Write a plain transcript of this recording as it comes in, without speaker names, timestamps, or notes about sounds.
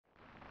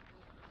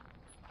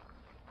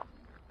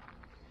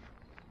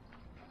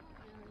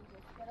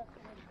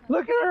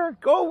Look at her.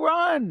 Go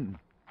run.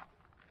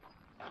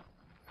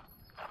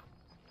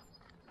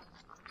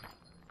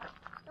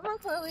 Come on,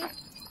 Chloe.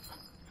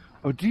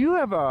 Oh, do you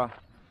have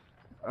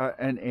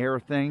an air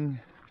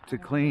thing to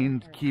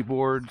clean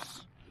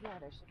keyboards? Yeah,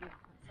 there should be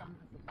some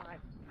supply.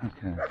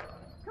 Okay.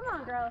 Come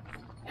on, girl.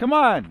 Come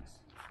on.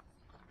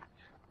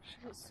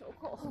 It's so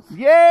cold.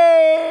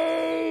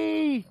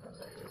 Yay!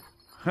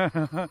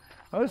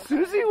 Oh,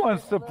 Susie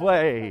wants to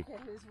play.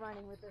 Who's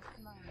running with this?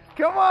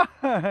 Come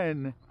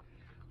on.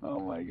 Oh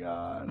my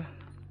God.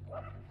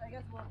 I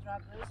guess we'll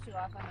drop those two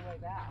off on the way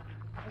back.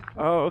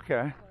 Oh,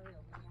 okay.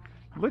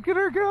 Look at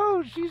her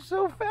go. She's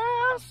so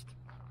fast.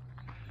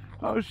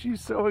 Oh, she's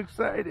so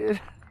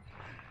excited.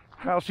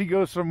 How she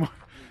goes from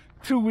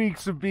 2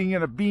 weeks of being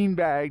in a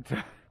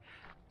beanbag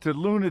to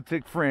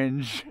lunatic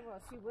fringe. Well,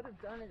 she would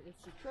have done it if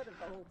she could have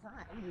the whole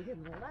time. We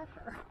didn't let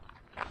her.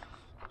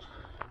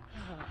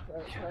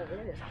 Oh, so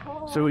it is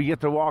cold. So we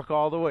get to walk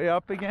all the way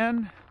up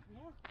again?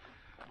 Yeah.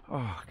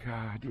 Oh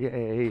God,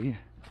 yay.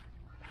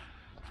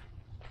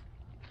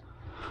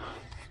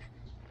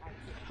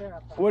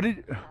 What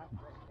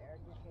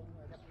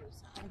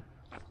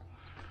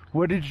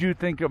did you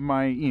think of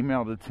my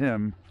email to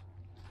Tim?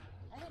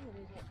 I didn't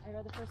read it. I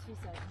read the first few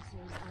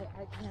sentences.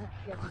 I can't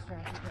get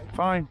distracted.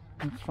 Fine,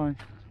 that's fine.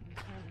 I'm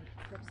trying to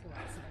fix the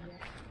website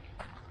yet.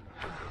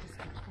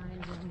 Just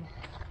finding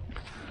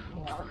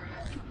more.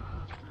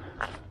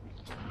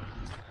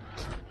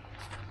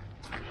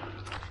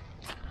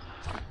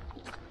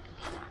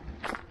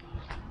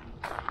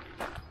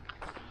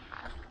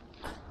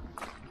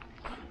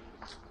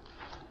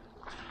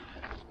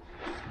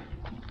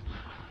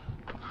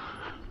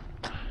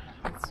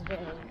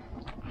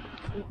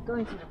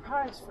 Going through the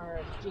parts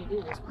for GD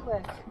was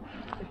quick,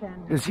 but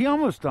then... Is he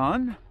almost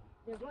done?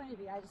 They're going to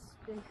be. I just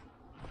think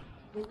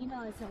the email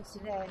I sent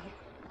today,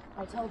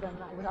 I told them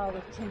that with all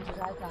the changes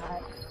I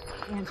got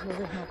and to the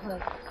original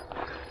clip,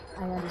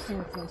 I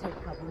understand it's going to take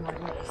a couple more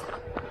days.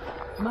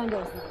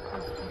 Monday's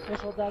the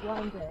official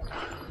deadline, but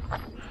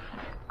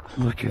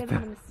look at given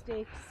that. the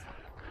mistakes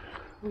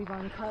we've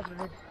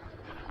uncovered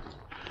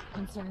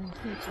concerning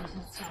features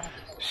and stuff.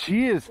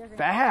 She is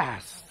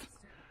fast.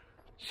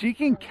 She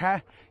can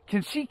catch.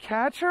 Can she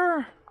catch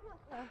her?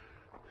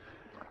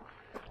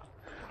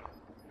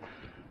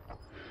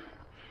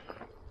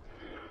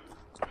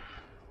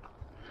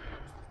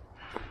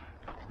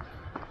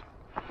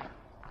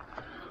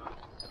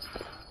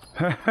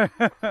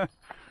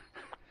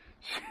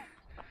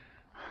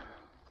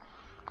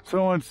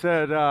 Someone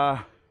said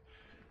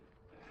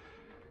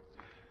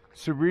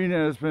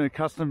Sabrina has been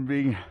accustomed to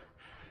being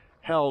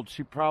held.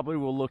 She probably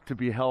will look to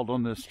be held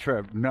on this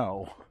trip.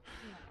 No.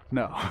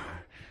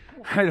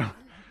 I don't.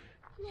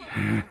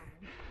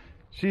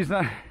 She's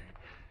not.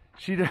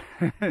 She's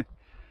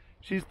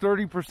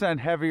 30%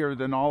 heavier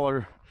than all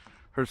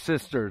her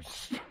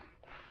sisters.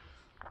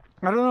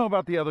 I don't know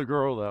about the other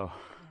girl though.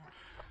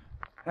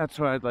 That's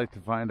what I'd like to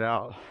find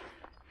out.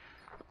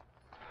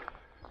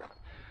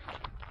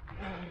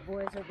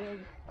 Boys are big.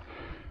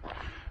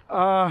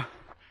 I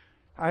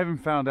haven't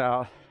found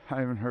out. I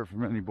haven't heard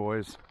from any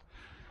boys.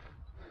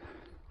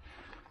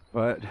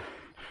 But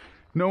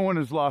no one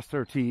has lost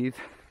their teeth.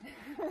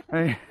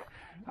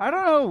 I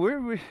don't know.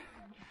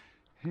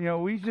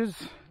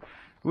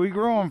 We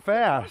grow them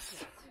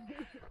fast.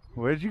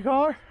 What did you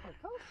call her?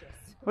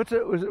 What's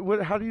it? Was it?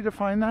 What? How do you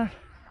define that?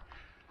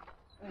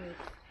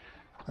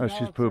 Oh,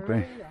 she's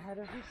pooping. Ahead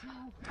of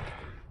herself.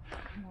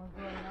 More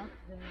grown up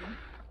than you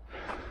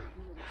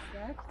would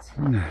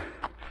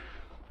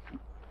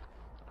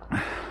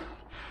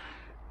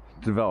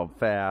expect. Develop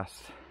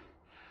fast.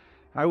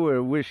 I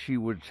would wish she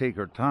would take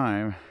her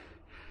time.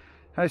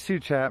 Hi, Sue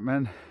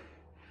Chapman.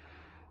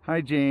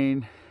 Hi,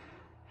 Jane.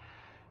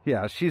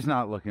 Yeah, she's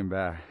not looking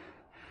back.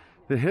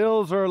 The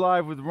hills are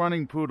alive with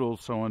running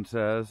poodles, someone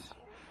says.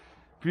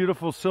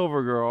 Beautiful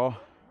silver girl.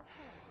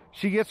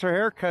 She gets her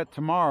hair cut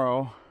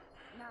tomorrow.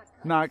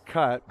 Not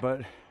cut,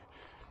 but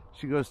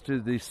she goes to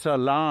the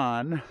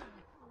salon.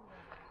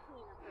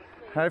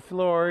 Hi,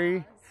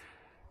 Flory.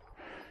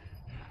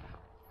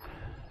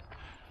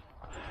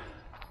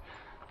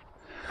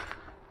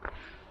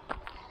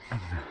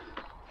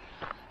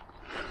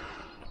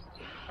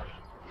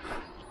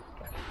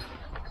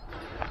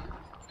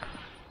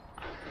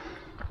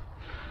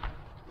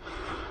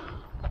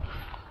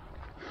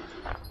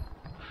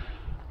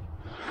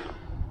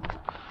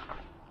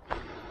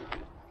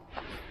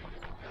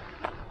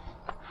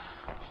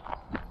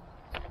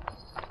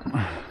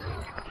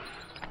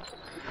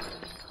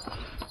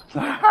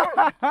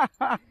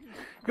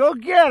 Go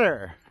get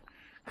her,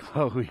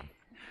 Chloe.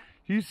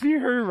 You see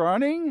her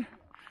running?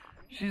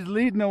 She's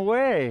leading the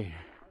way.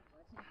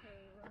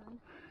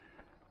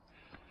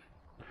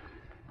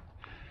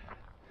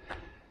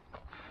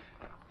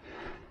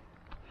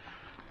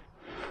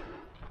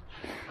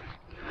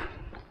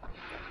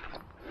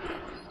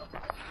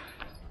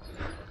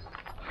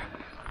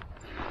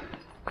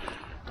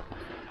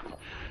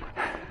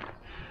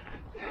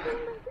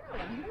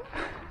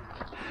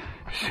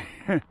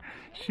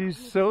 She's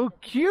so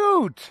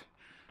cute.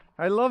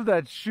 I love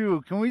that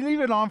shoe. Can we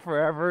leave it on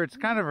forever? It's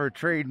kind of her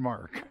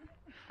trademark.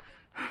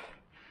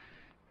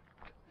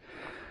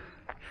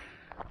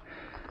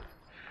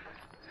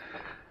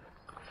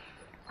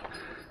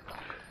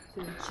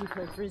 So did she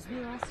play frisbee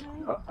last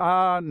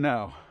night?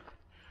 No.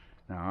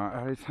 No,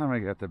 every time I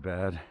get to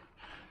bed.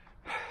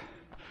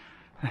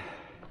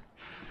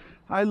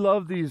 I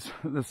love the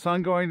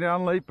sun going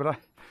down late, but I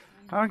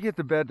don't get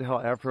to bed till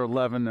after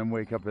 11 and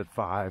wake up at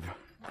 5.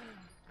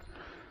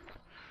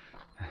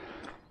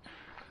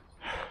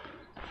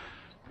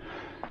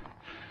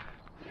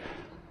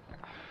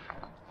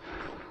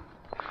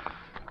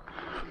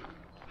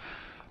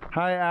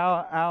 Hi,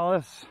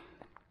 Alice.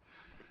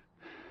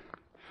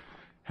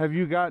 Have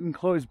you gotten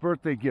Chloe's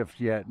birthday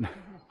gift yet?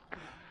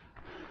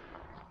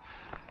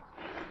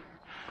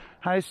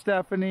 Hi,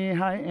 Stephanie.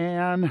 Hi,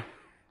 Anne.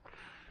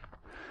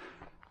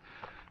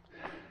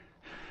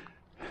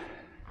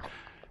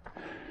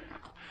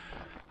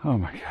 Oh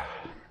my God.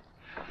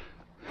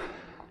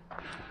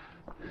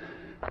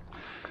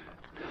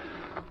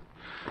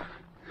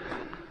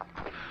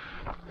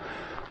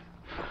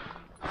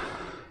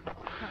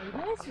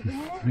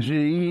 She's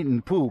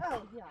eating poop.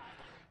 Oh, yeah.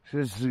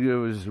 This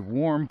was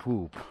warm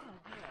poop.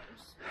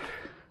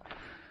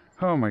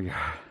 Oh my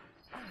God.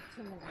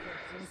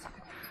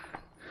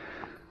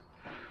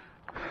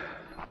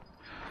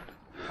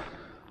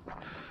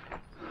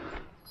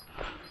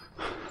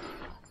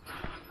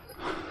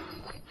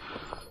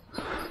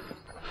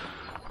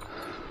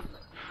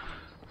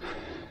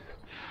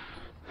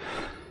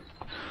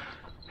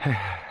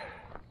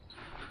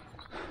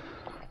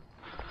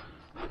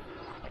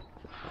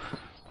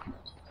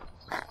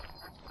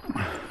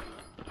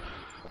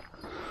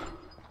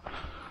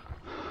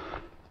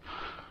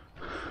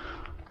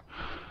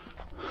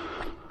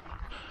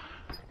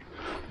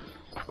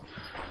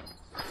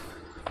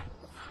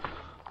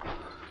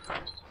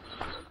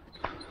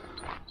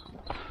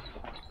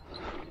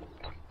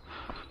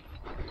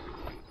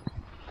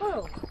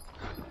 Oh.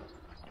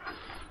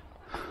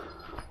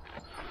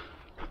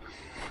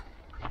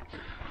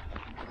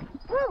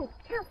 Whoa,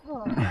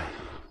 careful.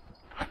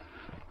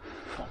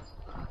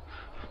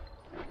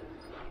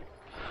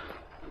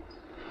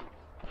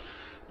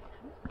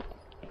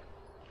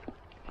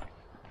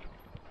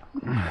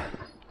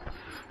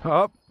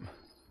 Up.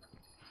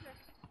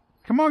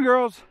 Come on,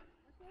 girls.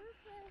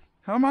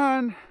 Come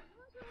on.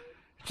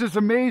 It's just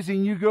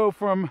amazing. You go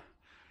from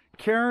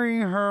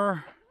carrying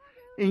her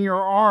in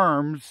your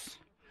arms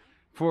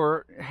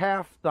for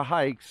half the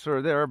hikes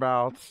or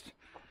thereabouts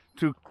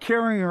to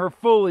carrying her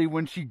fully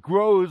when she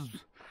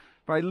grows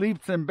by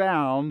leaps and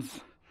bounds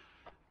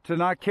to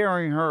not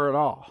carrying her at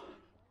all.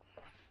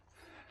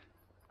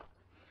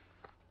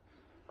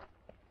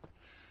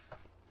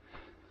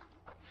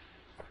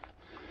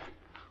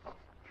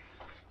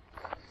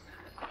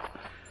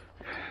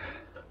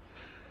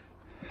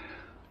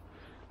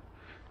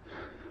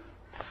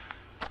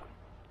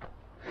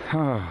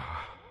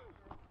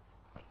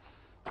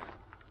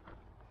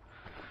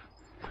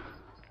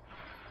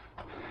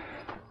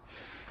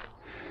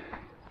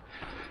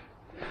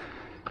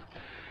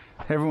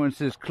 Everyone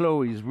says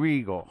Chloe's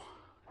regal.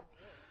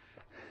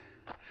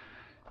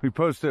 We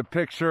posted a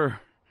picture.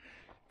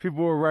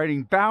 People were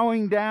writing,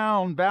 bowing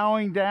down,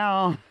 bowing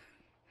down.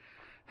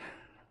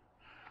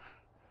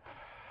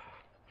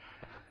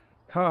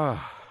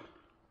 Come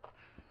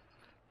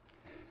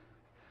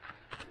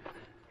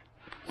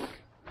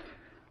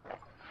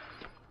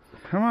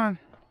on.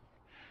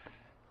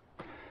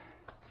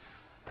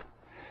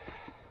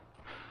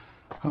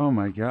 Oh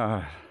my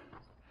God.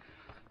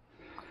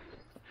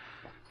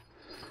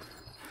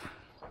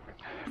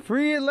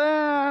 Free at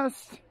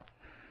last.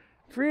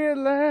 Free at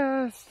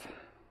last.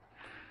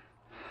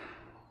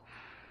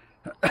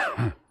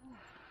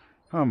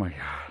 Oh my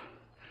God.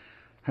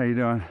 How you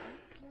doing?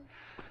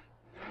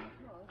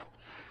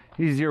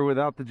 Easier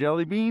without the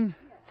jelly bean?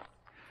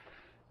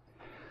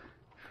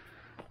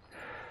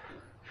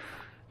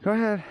 Go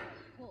ahead.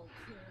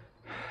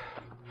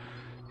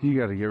 You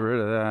got to get rid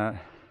of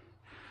that.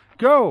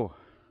 Go!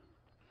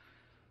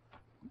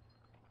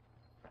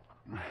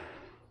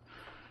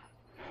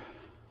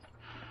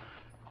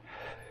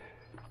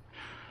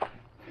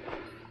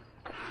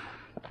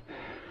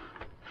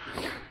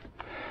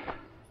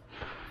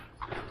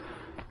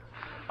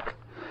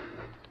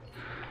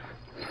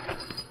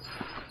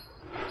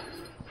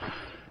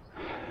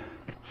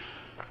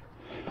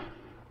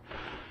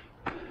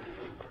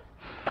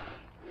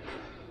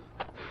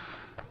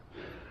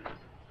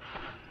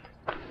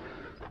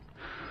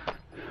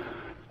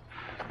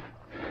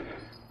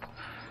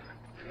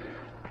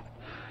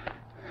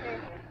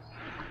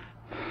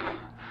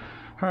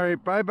 All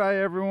right, bye-bye,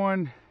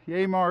 everyone.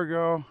 Yay,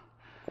 Margaux.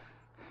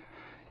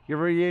 Give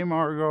her a yay,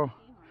 Margaux.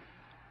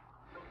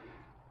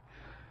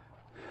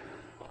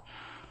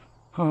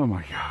 Oh,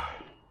 my God.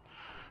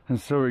 I'm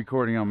still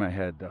recording on my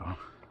head, though.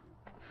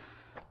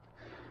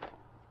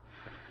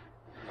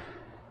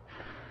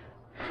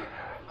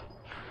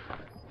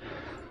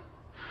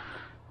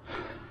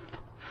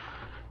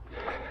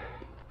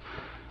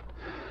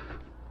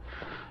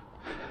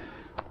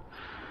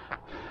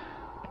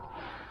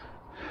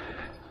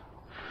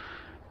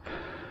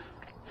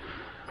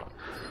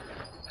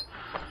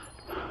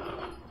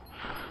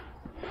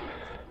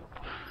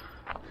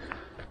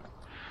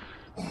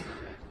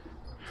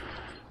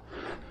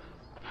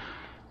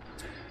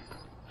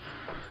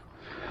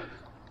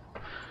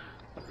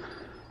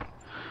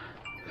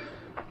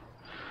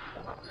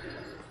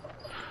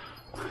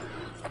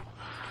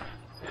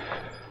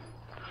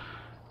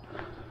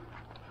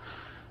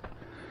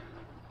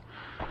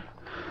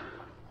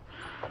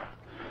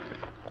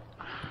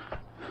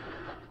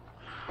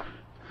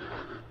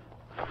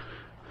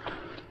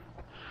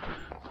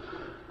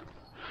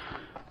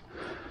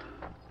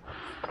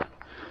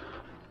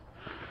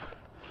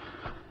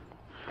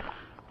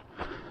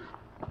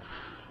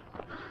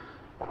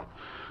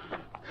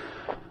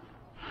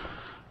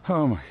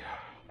 Oh my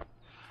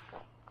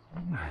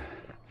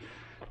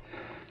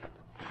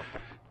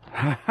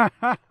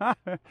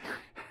God.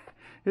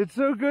 It's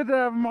so good to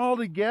have them all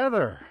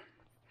together.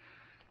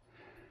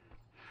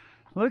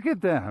 Look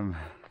at them.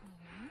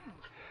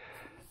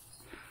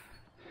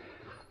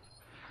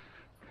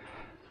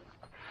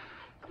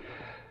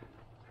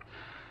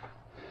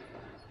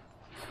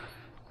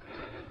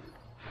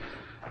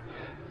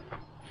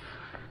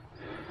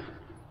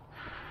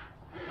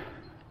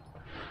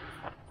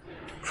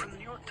 From the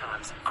New York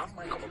Times, I'm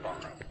Michael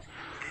Margaux.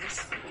 This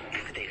is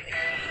The Daily.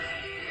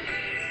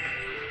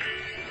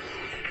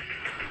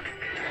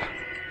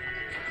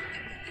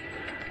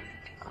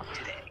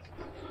 Today,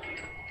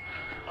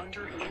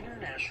 under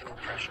international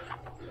pressure,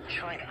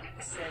 China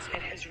says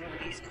it has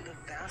released the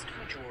vast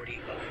majority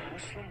of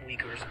Muslim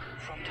Uyghurs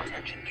from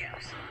detention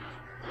camps.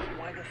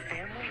 While the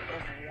family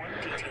of one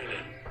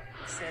detainee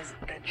says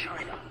that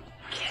China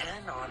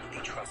cannot be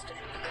trusted.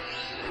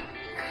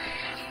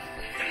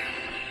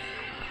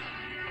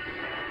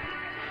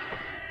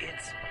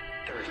 It's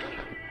Thursday,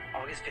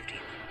 August 15th.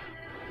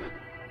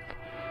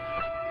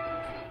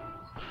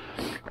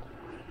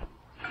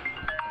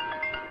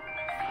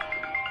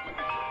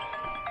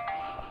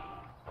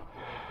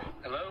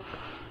 Hello?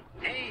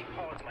 Hey,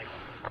 Paul, it's Michael.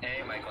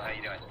 Hey, Michael, how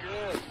you doing?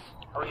 Good.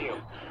 How are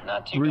you?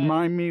 Not too bad.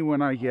 Remind me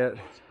when I get.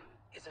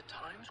 Is a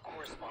Times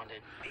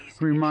correspondent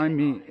based Remind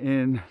me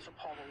in So,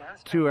 Paul, the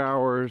last 2 time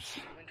hours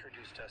you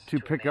introduced us to a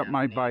pick up man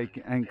my named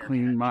bike and Bearcat.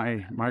 clean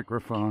my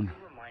microphone. Can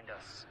you remind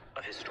us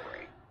of his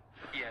story?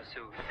 Yeah,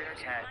 so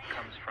Bearcat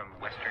comes from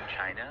Western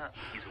China.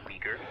 He's a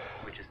Uyghur,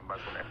 which is a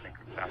Muslim ethnic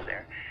group out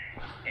there.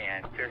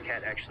 And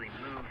Bearcat actually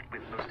moved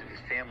with most of his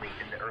family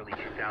in the early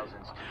 2000s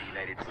to the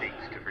United States,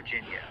 to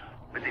Virginia.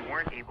 But they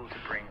weren't able to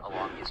bring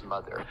along his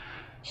mother.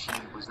 She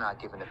was not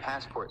given a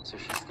passport, and so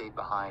she stayed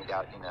behind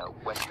out in a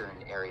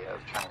western area of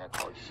China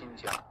called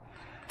Xinjiang.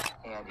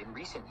 And in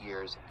recent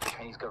years, the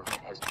Chinese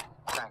government has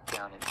cracked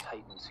down and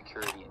tightened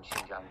security in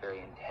Xinjiang very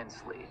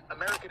intensely.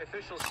 American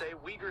officials say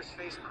Uyghurs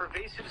face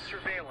pervasive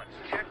surveillance,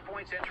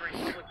 checkpoints entering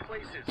public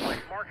places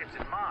like markets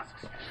and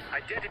mosques,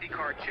 identity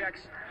card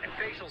checks, and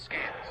facial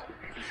scans.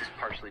 This is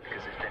partially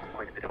because there's been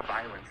quite a bit of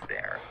violence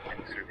there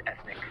and sort of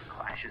ethnic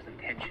clashes and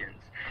tensions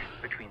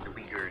between the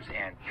Uyghurs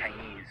and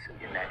Chinese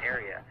in that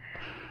area.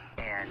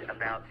 And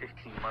about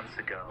 15 months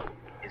ago,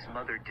 his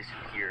mother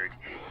disappeared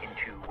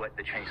into what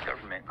the Chinese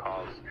government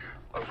calls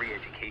a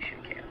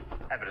re-education camp.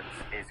 Evidence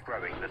is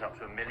growing that up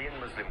to 1 million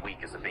Muslim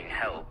Uyghurs are being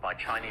held by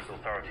Chinese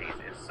authorities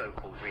in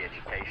so-called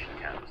re-education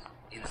camps.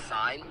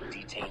 Inside,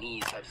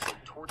 detainees have said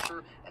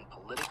torture and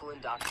political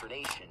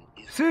indoctrination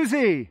is...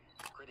 Susie!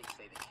 Critics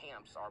say the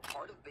camps are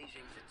part of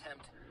Beijing's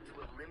attempt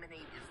to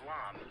eliminate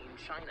Islam in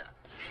China.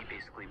 She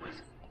basically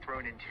was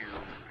thrown into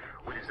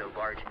what is a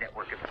large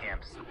network of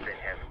camps that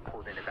have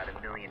pulled in about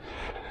 1 million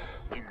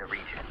people in the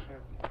region.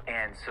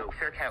 And so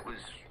Bearcat was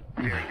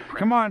very depressed.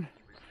 Come on.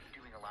 He was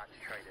doing a lot to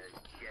try to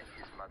get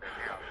his mother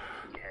out.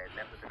 He had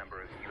met with a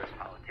number of U.S.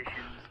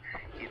 politicians.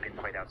 He had been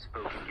quite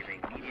outspoken giving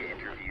media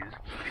interviews,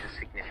 which is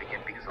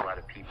significant because a lot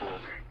of people,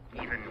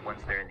 even once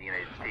they're in the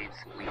United States,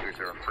 Uyghurs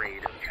are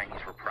afraid of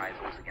Chinese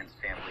reprisals against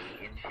family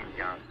in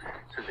Xinjiang,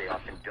 so they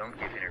often don't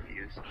give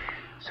interviews.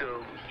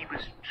 So he was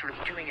sort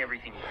of doing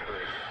everything he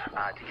could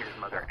to get his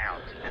mother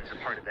out. And as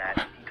a part of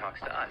that, he talks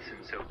to us.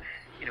 And so,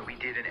 you know, we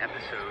did an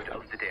episode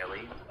of The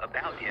Daily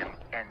about him.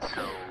 And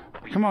so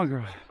we Come on,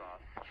 girl. sent off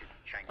to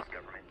the Chinese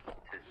government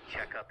to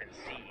check up and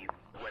see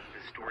what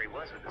the story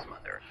was with his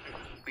mother.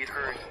 We had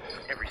heard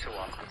every so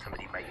often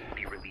somebody might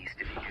be released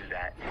if you do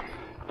that.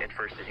 At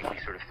first, I think we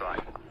sort of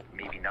thought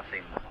maybe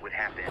nothing would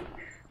happen,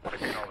 but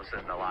then all of a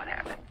sudden a lot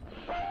happened.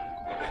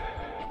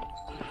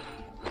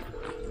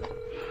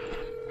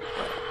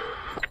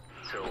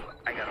 So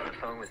I got on the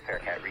phone with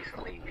Bearcat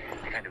recently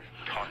to kind of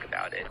talk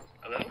about it.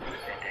 Hello? And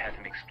to have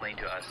him explain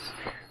to us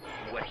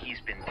what he's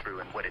been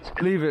through and what it's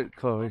been. Leave it,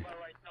 Chloe.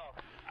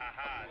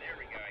 Aha, there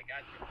we go, I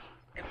got you.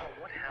 And Paul,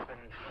 what happened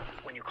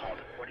when you called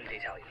him? What did they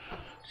tell you?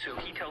 So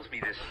he tells me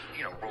this,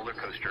 you know, roller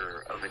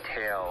coaster of a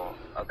tale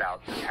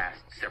about the past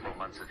several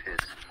months of his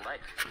life.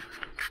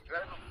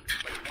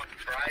 Like one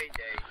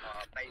Friday,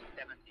 May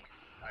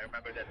 17th, I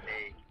remember that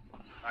day,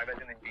 I was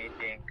in a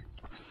meeting,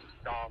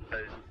 the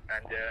office,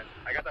 and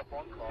I got a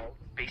phone call.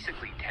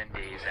 Basically 10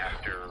 days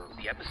after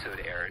the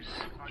episode airs,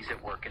 he's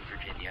at work in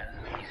Virginia,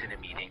 he's in a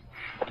meeting,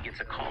 he gets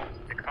a call.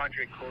 The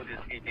country code is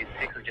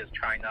 86, which is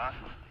China.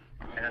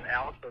 And then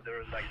also there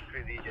was like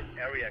 3-digit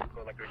area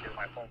code, like which is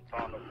my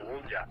hometown of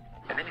Volga.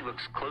 And then he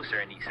looks closer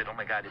and he said, oh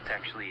my God, it's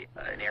actually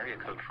an area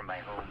code from my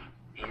home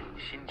in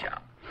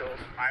Xinjiang. So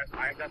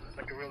I got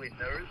like really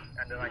nervous,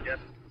 and then I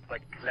just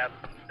like left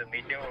the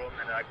meeting room,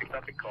 and then I picked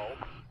up the call.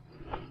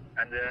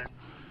 And then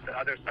the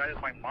other side is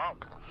my mom.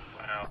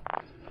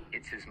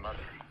 It's his mother.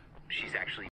 She's actually